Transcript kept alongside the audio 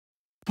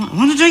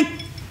Want a drink?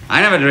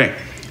 I never drink.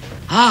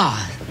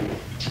 Ah.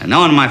 And no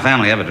one in my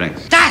family ever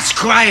drinks. That's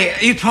great.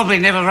 You probably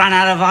never run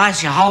out of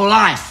ice your whole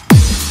life.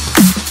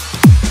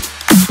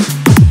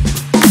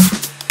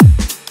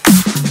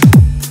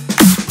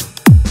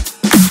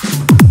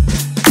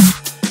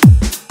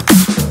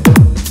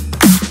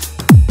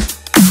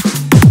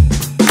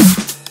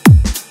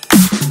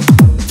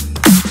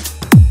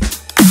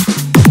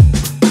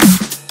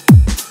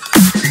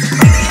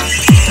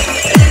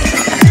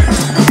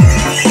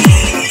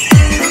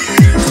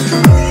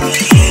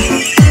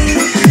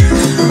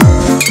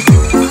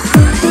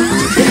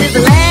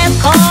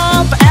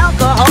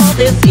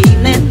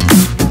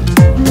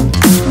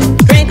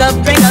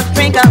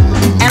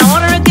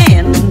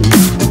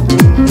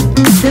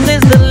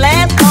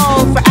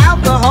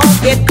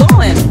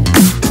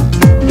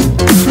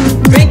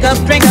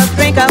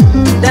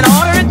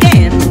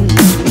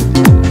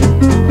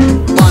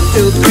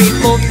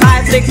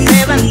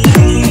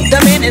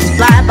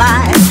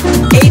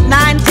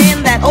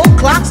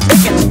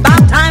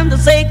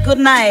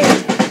 Night.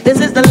 This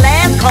is the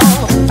last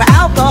call for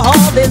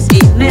alcohol this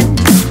evening.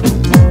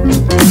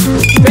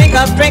 Drink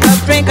up, drink up,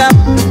 drink up,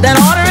 then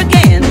order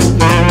again.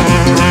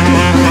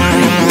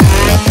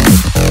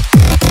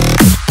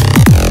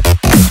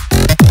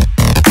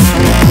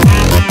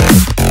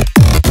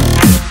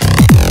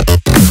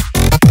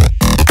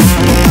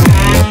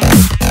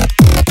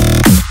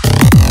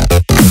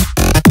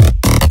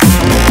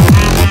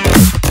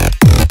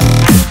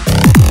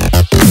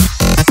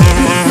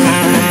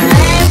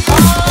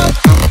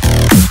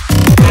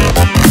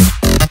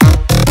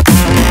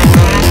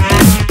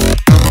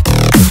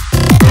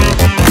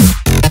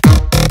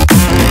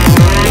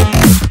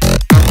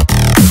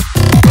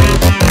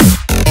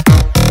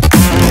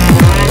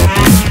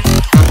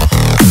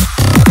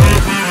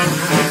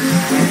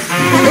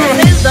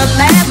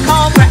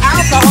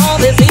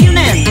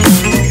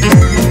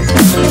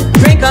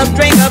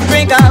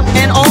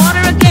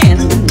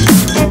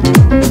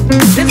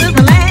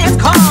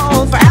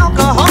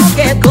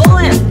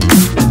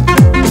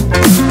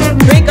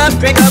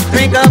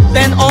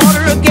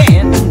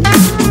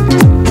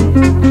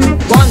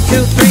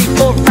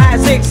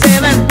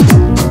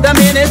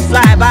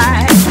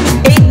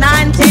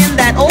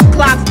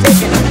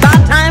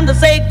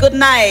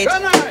 Night.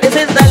 This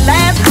is the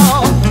last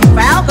call for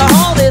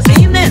alcohol this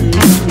evening.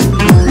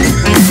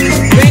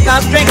 Drink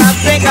up, drink up,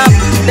 drink up,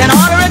 then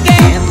order again.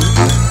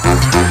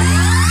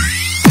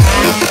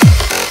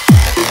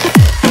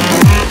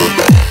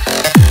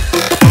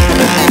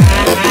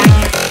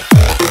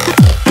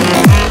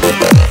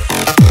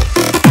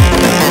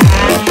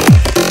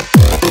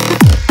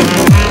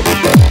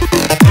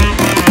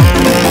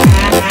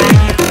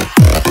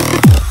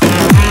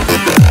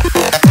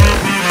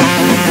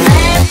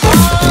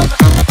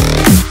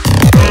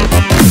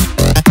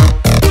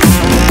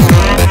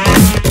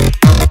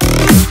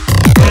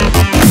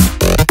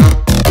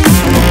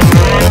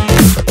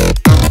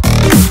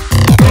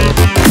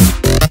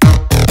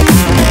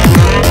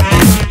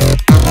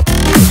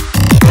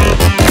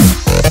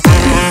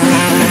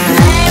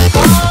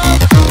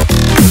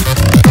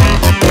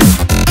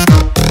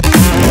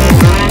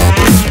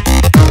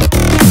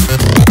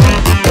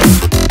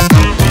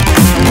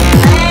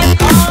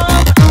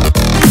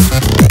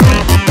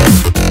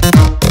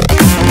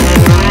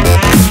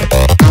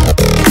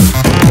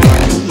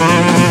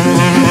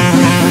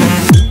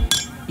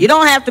 You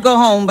don't have to go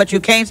home, but you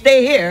can't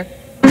stay here.